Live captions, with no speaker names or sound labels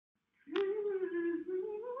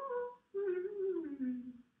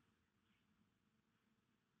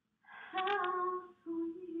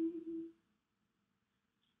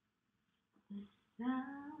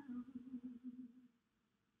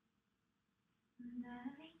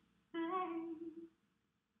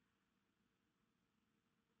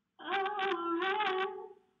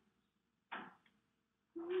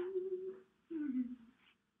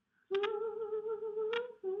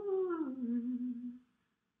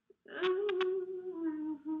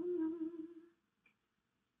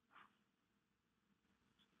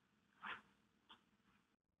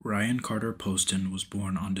Ryan Carter Poston was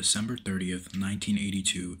born on December 30th,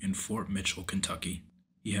 1982, in Fort Mitchell, Kentucky.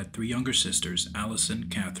 He had three younger sisters, Allison,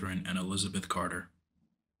 Catherine, and Elizabeth Carter.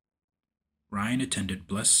 Ryan attended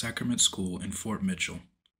Blessed Sacrament School in Fort Mitchell.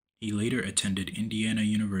 He later attended Indiana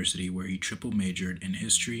University, where he triple majored in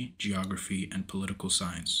history, geography, and political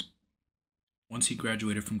science. Once he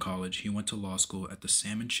graduated from college, he went to law school at the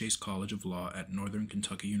Salmon Chase College of Law at Northern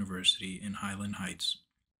Kentucky University in Highland Heights.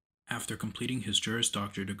 After completing his Juris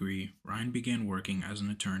Doctor degree, Ryan began working as an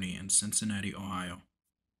attorney in Cincinnati, Ohio.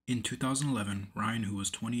 In 2011, Ryan, who was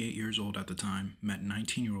 28 years old at the time, met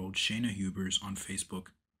 19-year-old Shayna Hubers on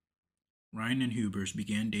Facebook. Ryan and Hubers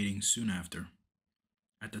began dating soon after.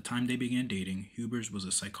 At the time they began dating, Hubers was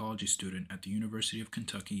a psychology student at the University of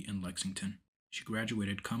Kentucky in Lexington. She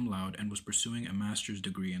graduated cum laude and was pursuing a master's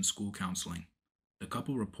degree in school counseling. The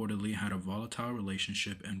couple reportedly had a volatile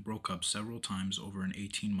relationship and broke up several times over an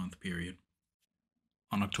 18-month period.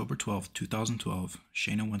 On October 12, 2012,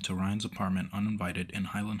 Shayna went to Ryan's apartment uninvited in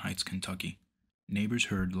Highland Heights, Kentucky. Neighbors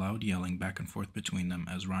heard loud yelling back and forth between them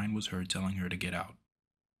as Ryan was heard telling her to get out.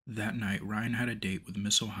 That night, Ryan had a date with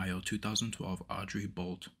Miss Ohio 2012 Audrey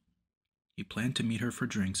Bolt. He planned to meet her for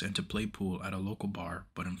drinks and to play pool at a local bar,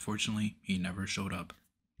 but unfortunately, he never showed up.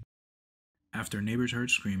 After neighbors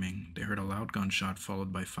heard screaming, they heard a loud gunshot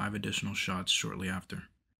followed by 5 additional shots shortly after.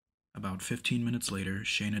 About 15 minutes later,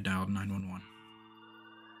 Shayna dialed 911.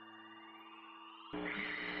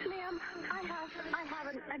 Ma'am,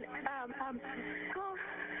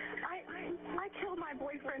 I killed my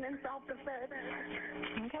boyfriend in self-defense.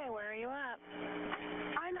 Okay, where are you at?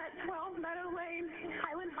 I'm at 12 Meadow Lane,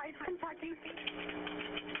 Highland Heights, Kentucky.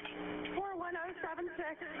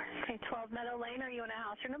 41076. Okay, 12 Meadow Lane. Are you in a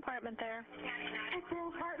house or an apartment there? It's an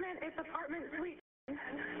apartment. It's apartment suite.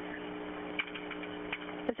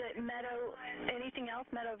 Is it Meadow, anything else?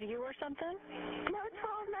 Meadow View or something? No,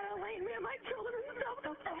 12 Meadow Lane. Ma'am, I killed him in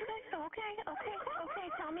self-defense. Okay.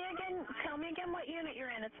 Tell me again what unit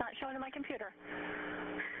you're in. It's not showing in my computer.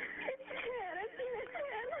 It's 10. It's unit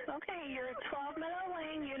 10. Okay, you're at 12 Meadow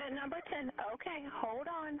Lane, unit number 10. Okay, hold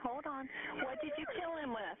on. What did you kill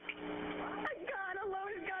him with? A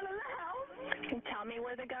loaded gun in the house. Tell me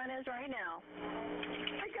where the gun is right now.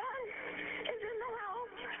 The gun is in the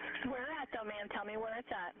house. Where at, though, ma'am? Tell me where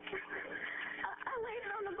it's at. I laid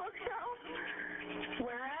it on the bookshelf.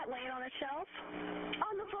 Where at? Laying on a shelf?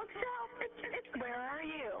 On the bookshelf. Where are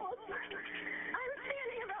you? I'm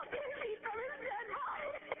standing about 10 feet from his dead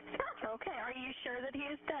body. Okay, are you sure that he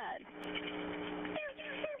is dead?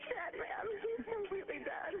 He's dead, ma'am. He's completely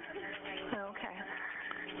dead. Okay.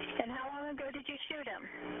 And how long ago did you shoot him?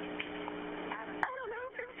 I don't know,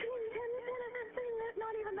 10 or 15 minutes,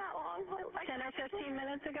 not even that long. 10 or 15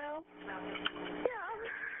 minutes ago? Yeah.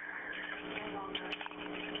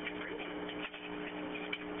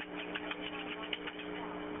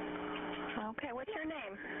 Okay, what's your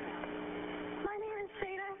name? My name is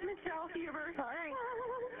Shayna Michelle Hubers. All right.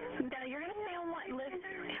 Now you're going to stay on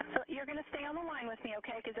you're going to stay on the line with me,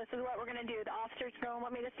 okay? Because this is what we're going to do. The officers are going to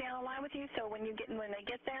want me to stay on the line with you, so when they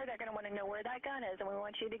get there, they're going to want to know where that gun is, and we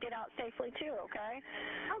want you to get out safely too, okay?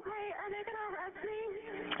 Okay, are they going to arrest me?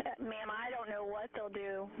 Ma'am, I don't know what they'll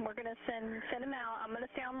do. We're going to send them out. I'm going to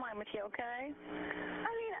stay on the line with you, okay?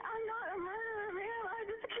 I mean, I'm not a murderer, ma'am. I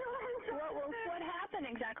just killed him. What happened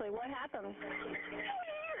exactly? What happened? He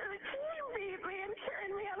beat me and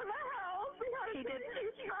carried me out of the house. He did? He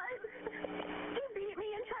beat me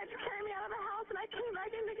and tried to carry me out of the house, and I came back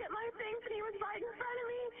in to get my things, and he was right in front of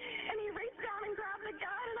me, and he reached down and grabbed the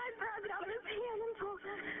gun, and I grabbed it out of his hand and pulled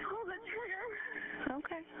the trigger.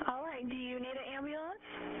 Okay. All right. Do you need an ambulance?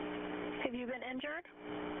 Have you been injured?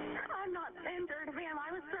 I'm not injured, ma'am.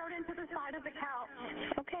 I was thrown into the side of the couch.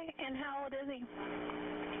 Okay. And how old is he?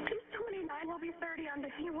 He's 29. He'll be 30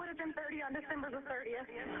 he would have been 30 on December the 30th.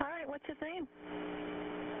 All right. What's his name?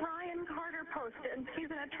 Ryan Carter Poston. He's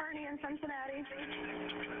an attorney in Cincinnati.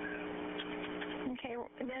 Okay.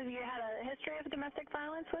 Have you had a history of domestic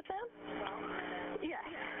violence with him? Yes.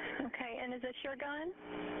 Okay. And is this your gun?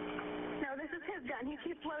 No, this is his gun. He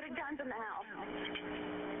keeps loaded guns in the house.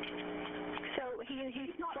 So he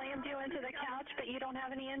slammed you into the couch, but you don't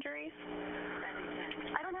have any injuries?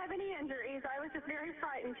 I don't have any injuries. I was just very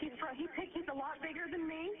frightened. He's a lot bigger than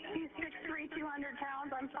me. He's 6'3", 200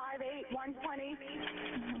 pounds. I'm 5'8", 120.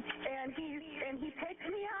 And and he picked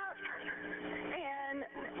me up and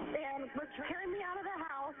was carrying me out of the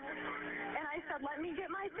house, and I said, let me get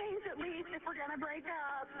my things at least if we're going to break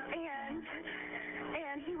up,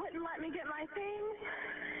 and he wouldn't let me get my things,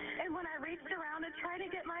 and when I reached around to try to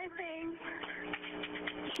get my things,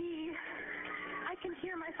 I can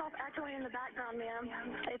hear myself echoing in the background, ma'am.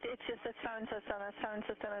 It's just the phone system. The phone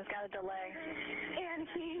system has got a delay. And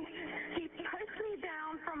he pushed me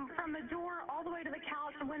down from the door all the way to the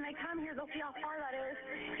couch, and when they come here, they'll see how far that is.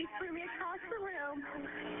 He threw me across the room,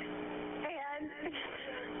 and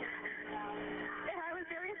I was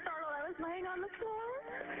very startled. I was laying on the floor.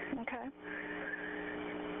 Okay.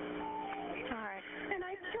 All right. And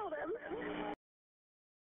I killed him.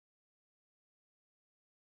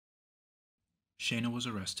 Shayna was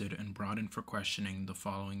arrested and brought in for questioning the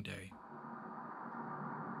following day.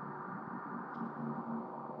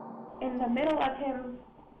 In the middle of him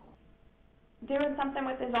doing something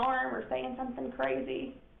with his arm or saying something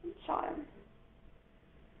crazy, shot him.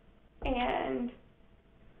 And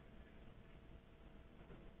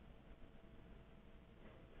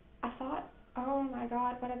I thought, oh my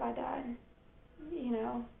God, what have I done? You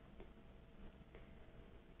know?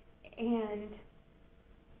 And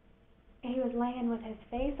he was laying with his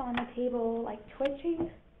face on the table, like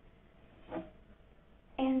twitching.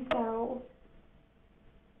 And so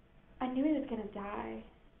I knew he was going to die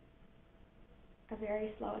a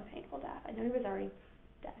very slow and painful death. I knew he was already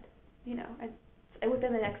dead, you know, and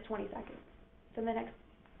within the next 20 seconds. So in the next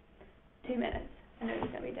 2 minutes, I knew he was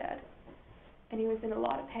going to be dead. And he was in a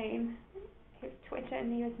lot of pain. He was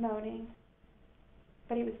twitching, he was moaning,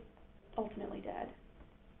 but he was ultimately dead.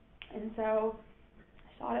 And so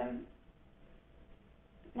I shot him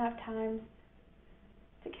enough times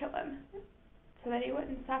to kill him so that he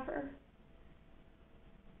wouldn't suffer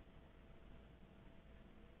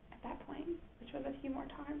at that point, which was a few more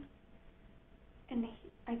times. And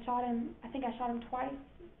I shot him, I think I shot him twice,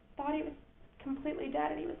 thought he was completely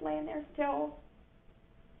dead, and he was laying there still,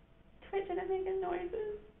 twitching and making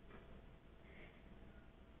noises.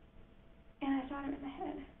 And I shot him in the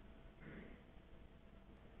head.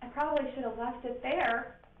 I probably should have left it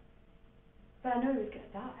there, but I knew he was going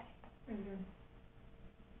to die. Mm-hmm.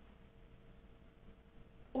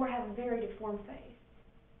 Or have a very deformed face.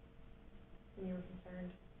 And you were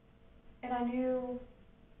concerned? And I knew,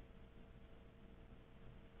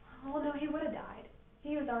 oh no, he would have died.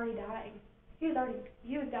 He was already dying. He was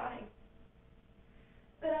dying.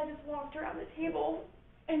 But I just walked around the table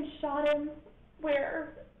and shot him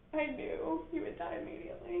where I knew he would die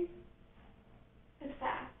immediately. And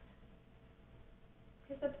fast.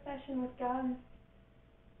 His obsession with guns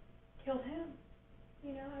killed him.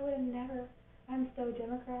 You know, I would have never, I'm so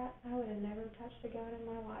Democrat, I would have never touched a gun in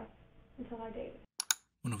my life until I dated.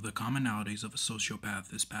 One of the commonalities of a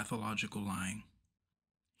sociopath is pathological lying.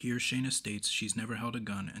 Here, Shayna states she's never held a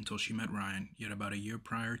gun until she met Ryan, yet about a year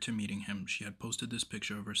prior to meeting him, she had posted this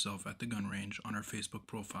picture of herself at the gun range on her Facebook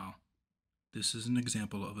profile. This is an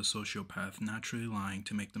example of a sociopath naturally lying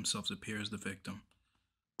to make themselves appear as the victim.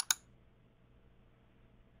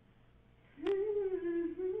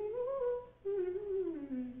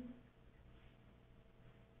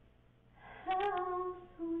 How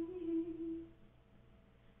sweet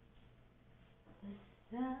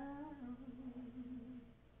the sound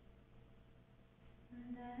that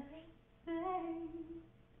sings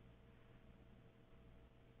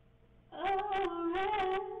a rest.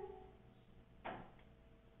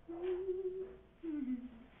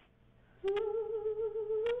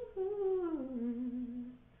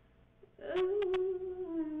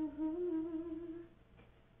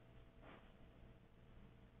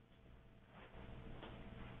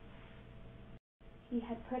 He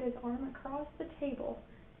had put his arm across the table,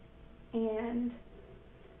 and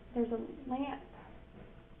there's a lamp,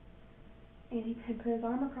 and he had put his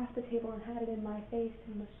arm across the table and had it in my face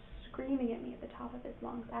and was screaming at me at the top of his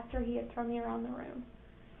lungs after he had thrown me around the room,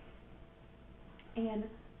 and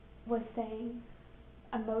was saying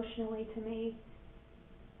emotionally to me,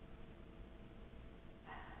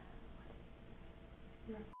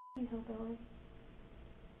 "You're a f***ing hillbilly.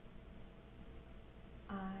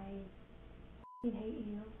 I hate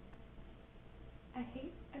you. I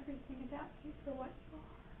hate everything about you for what you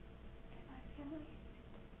are and my family."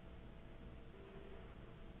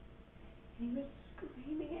 And he was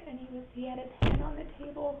screaming it, and he had his hand on the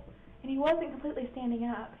table, and he wasn't completely standing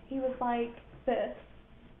up. He was like this.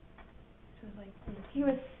 So it was like, He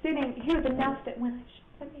was sitting, he was enough that when I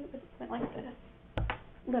shot him, he went like this.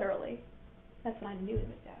 Literally. That's when I knew he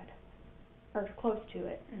was dead. Or close to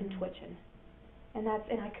it, and twitching. And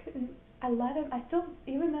I let him, I still,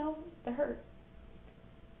 even though it hurt,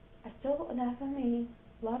 I still enough of me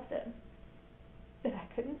loved him that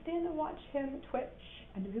I couldn't stand to watch him twitch.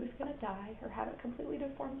 I knew he was going to die or have a completely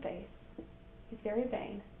deformed face. He's very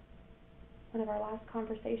vain. One of our last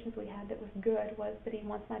conversations we had that was good was that he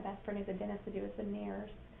wants my best friend who's a dentist to do his veneers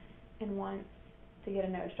and wants to get a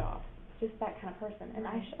nose job. Just that kind of person. And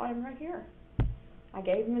I shot him right here. I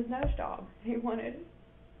gave him his nose job. He wanted.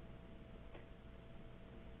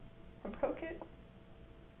 I broke it.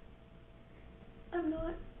 I'm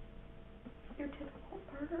not your typical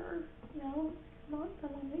murderer. No, I'm not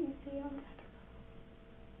someone that you see on Death Row.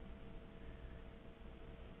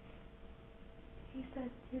 He said,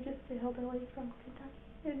 you're just a hillbilly from Kentucky.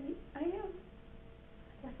 And I am.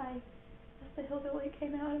 I guess the hillbilly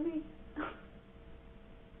came out of me.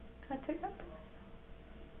 I took that for myself.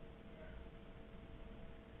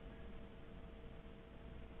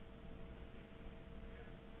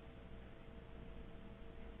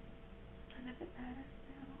 None of it matters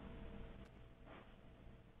now.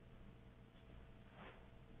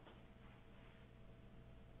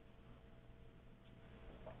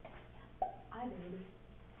 I did.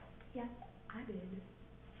 Yes, I did.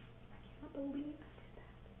 I can't believe I did that.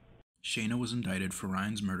 Shayna was indicted for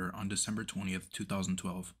Ryan's murder on December 20th,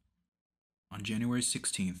 2012. On January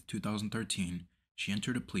 16th, 2013, she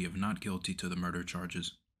entered a plea of not guilty to the murder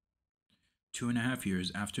charges. 2.5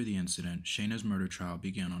 years after the incident, Shayna's murder trial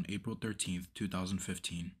began on April 13th,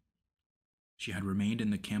 2015. She had remained in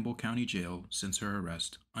the Campbell County Jail since her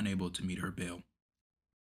arrest, unable to meet her bail.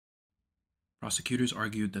 Prosecutors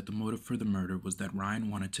argued that the motive for the murder was that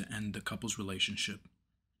Ryan wanted to end the couple's relationship.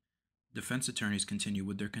 Defense attorneys continue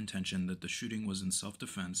with their contention that the shooting was in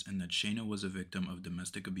self-defense and that Shayna was a victim of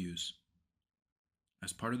domestic abuse.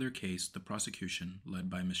 As part of their case, the prosecution, led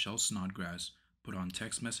by Michelle Snodgrass, put on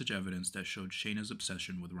text message evidence that showed Shayna's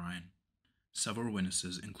obsession with Ryan. Several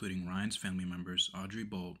witnesses, including Ryan's family members, Audrey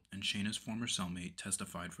Bolt, and Shayna's former cellmate,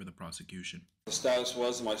 testified for the prosecution. The status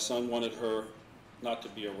was my son wanted her not to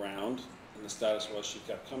be around, and the status was she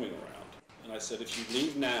kept coming around. And I said, if you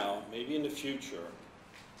leave now, maybe in the future,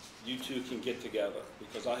 you two can get together,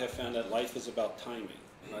 because I have found that life is about timing.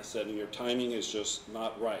 And I said, and your timing is just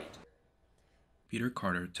not right. Peter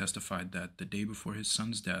Carter testified that the day before his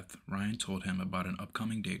son's death, Ryan told him about an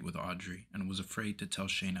upcoming date with Audrey and was afraid to tell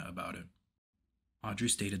Shayna about it. Audrey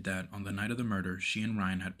stated that on the night of the murder, she and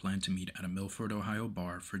Ryan had planned to meet at a Milford, Ohio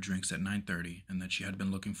bar for drinks at 9:30 and that she had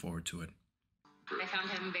been looking forward to it. I found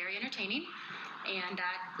him very entertaining, and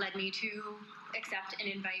that led me to accept an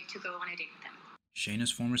invite to go on a date with him.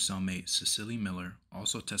 Shayna's former cellmate, Cecily Miller,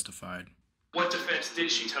 also testified. What defense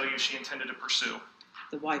did she tell you she intended to pursue?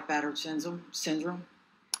 The wife battered syndrome.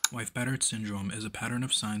 Wife-battered syndrome is a pattern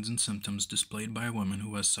of signs and symptoms displayed by a woman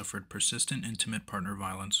who has suffered persistent intimate partner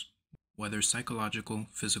violence, whether psychological,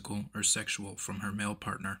 physical, or sexual, from her male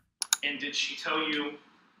partner. And did she tell you,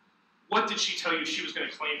 what did she tell you she was going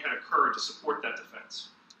to claim had occurred to support that defense?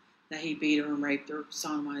 That he beat her and raped her,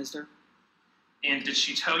 sodomized her. And did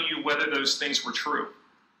she tell you whether those things were true?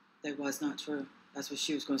 They was not true. That's what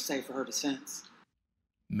she was going to say for her defense.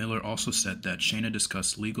 Miller also said that Shayna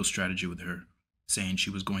discussed legal strategy with her, saying she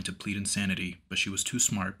was going to plead insanity, but she was too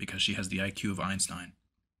smart because she has the IQ of Einstein.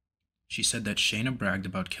 She said that Shayna bragged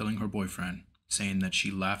about killing her boyfriend, saying that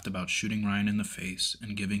she laughed about shooting Ryan in the face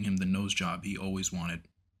and giving him the nose job he always wanted.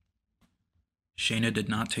 Shayna did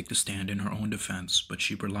not take the stand in her own defense, but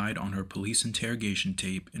she relied on her police interrogation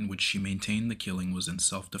tape in which she maintained the killing was in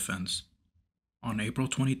self-defense. On April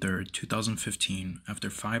 23, 2015, after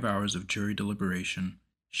 5 hours of jury deliberation,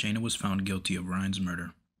 Shayna was found guilty of Ryan's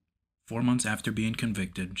murder. 4 months after being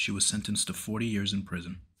convicted, she was sentenced to 40 years in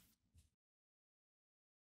prison.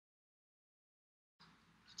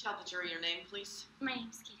 Tell the jury your name, please. My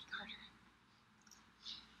name's Katie Carter.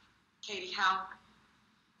 Katie, how?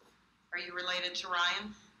 Are you related to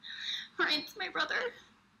Ryan? Ryan's my brother.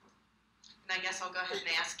 And I guess I'll go ahead and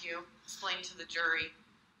ask you, explain to the jury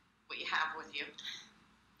what you have with you.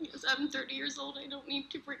 Yes, I'm 30 years old. I don't need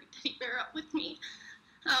to bring a teddy bear up with me.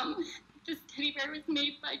 This teddy bear was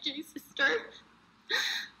made by Jay's sister.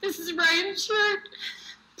 This is Ryan's shirt.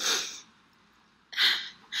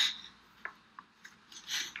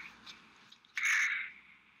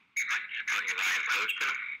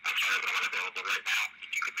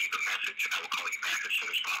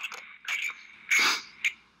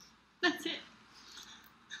 That's it.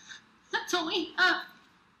 That's all we have.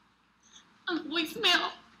 A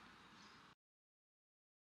voicemail.